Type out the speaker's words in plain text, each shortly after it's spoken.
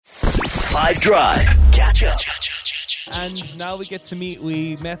5 Drive. Catch up. And now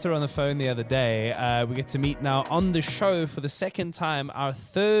we met her on the phone the other day. We get to meet now on the show for the second time our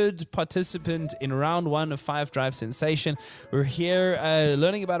third participant in round 1 of 5 Drive Sensation. We're here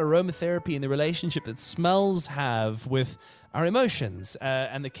learning about aromatherapy and the relationship that smells have with our emotions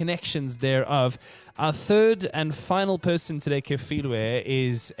and the connections thereof. Our third and final person today, Kefilwe,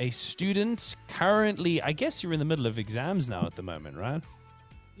 is a student currently. I guess you're in the middle of exams now at the moment, right?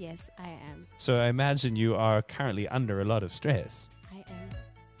 Yes, I am. So I imagine you are currently under a lot of stress. I am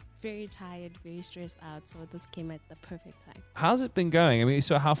very tired, very stressed out, so this came at the perfect time. How's it been going? I mean,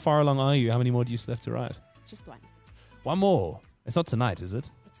 so how far along are you? How many more do you still have to write? Just one. One more? It's not tonight, is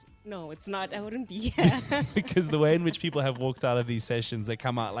it? No, it's not. I wouldn't be here. Because the way in which people have walked out of these sessions, they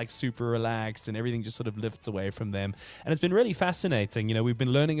come out like super relaxed and everything just sort of lifts away from them. And it's been really fascinating. You know, we've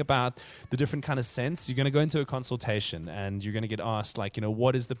been learning about the different kind of scents. You're going to go into a consultation and you're going to get asked, like, you know,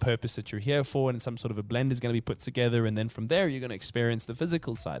 what is the purpose that you're here for? And some sort of a blend is going to be put together. And then from there, you're going to experience the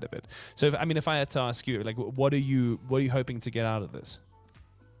physical side of it. So, if I had to ask you, like, what are you hoping to get out of this?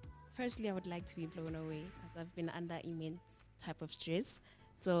 Firstly, I would like to be blown away because I've been under immense type of stress.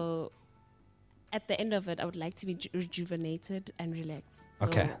 So at the end of it, I would like to be rejuvenated and relaxed. So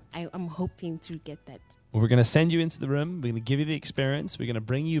okay. I'm hoping to get that. Well, we're going to send you into the room. We're going to give you the experience. We're going to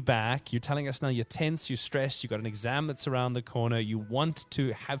bring you back. You're telling us now you're tense, you're stressed, you've got an exam that's around the corner. You want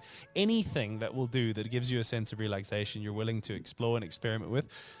to have anything that will do that gives you a sense of relaxation you're willing to explore and experiment with.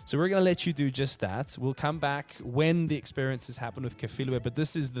 So we're going to let you do just that. We'll come back when the experiences happen with Kefilwe, but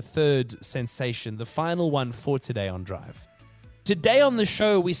this is the third sensation, the final one for today on Drive. Today on the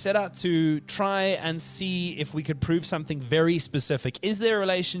show, we set out to try and see if we could prove something very specific. Is there a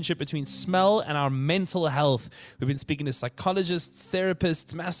relationship between smell and our mental health? We've been speaking to psychologists,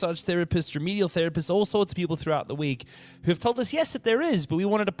 therapists, massage therapists, remedial therapists, all sorts of people throughout the week who have told us, yes, that there is, but we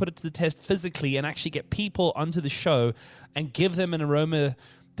wanted to put it to the test physically and actually get people onto the show and give them an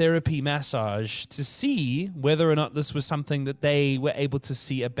aromatherapy massage to see whether or not this was something that they were able to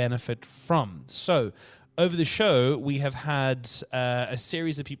see a benefit from. So, over the show, we have had a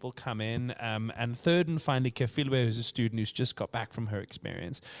series of people come in, and third and finally, Kefilwe, who's a student who's just got back from her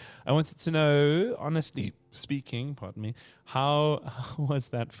experience. I wanted to know, honestly speaking, how was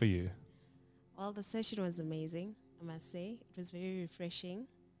that for you? Well, the session was amazing, I must say. It was very refreshing.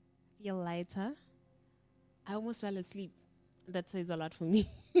 I feel lighter. I almost fell asleep. That says a lot for me.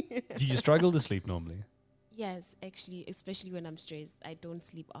 Do you struggle to sleep normally? Yes, actually, especially when I'm stressed. I don't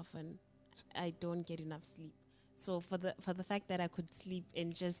sleep often. I don't get enough sleep. So for the fact that I could sleep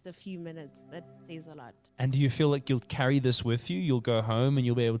in just a few minutes, that says a lot. And do you feel like you'll carry this with you? You'll go home and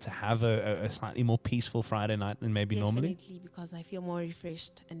you'll be able to have a slightly more peaceful Friday night than maybe normally? Definitely, because I feel more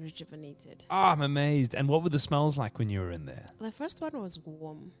refreshed and rejuvenated. Oh, I'm amazed. And what were the smells like when you were in there? The first one was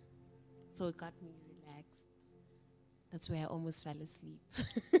warm, so it got me relaxed. That's where I almost fell asleep.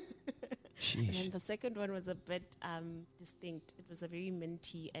 Sheesh. And then the second one was a bit distinct. It was a very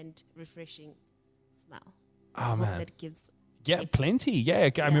minty and refreshing smell. Oh, man. That gives plenty. Yeah,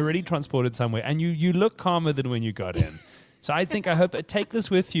 I'm already transported somewhere. And you look calmer than when you got in. So I hope take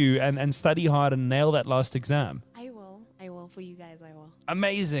this with you and study hard and nail that last exam. I will. For you guys, I will.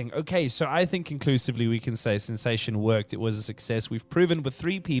 Amazing. Okay, so I think conclusively we can say Sensation worked. It was a success. We've proven with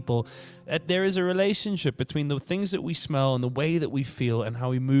 3 people that there is a relationship between the things that we smell and the way that we feel and how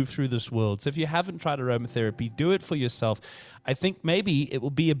we move through this world. So if you haven't tried aromatherapy, do it for yourself. I think maybe it will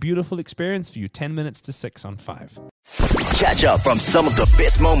be a beautiful experience for you. 10 minutes to 6 on 5. Catch up from some of the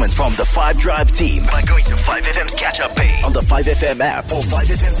best moments from the 5 Drive team by going to 5FM's catch-up page on the 5FM app or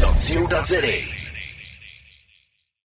 5FM.co.za.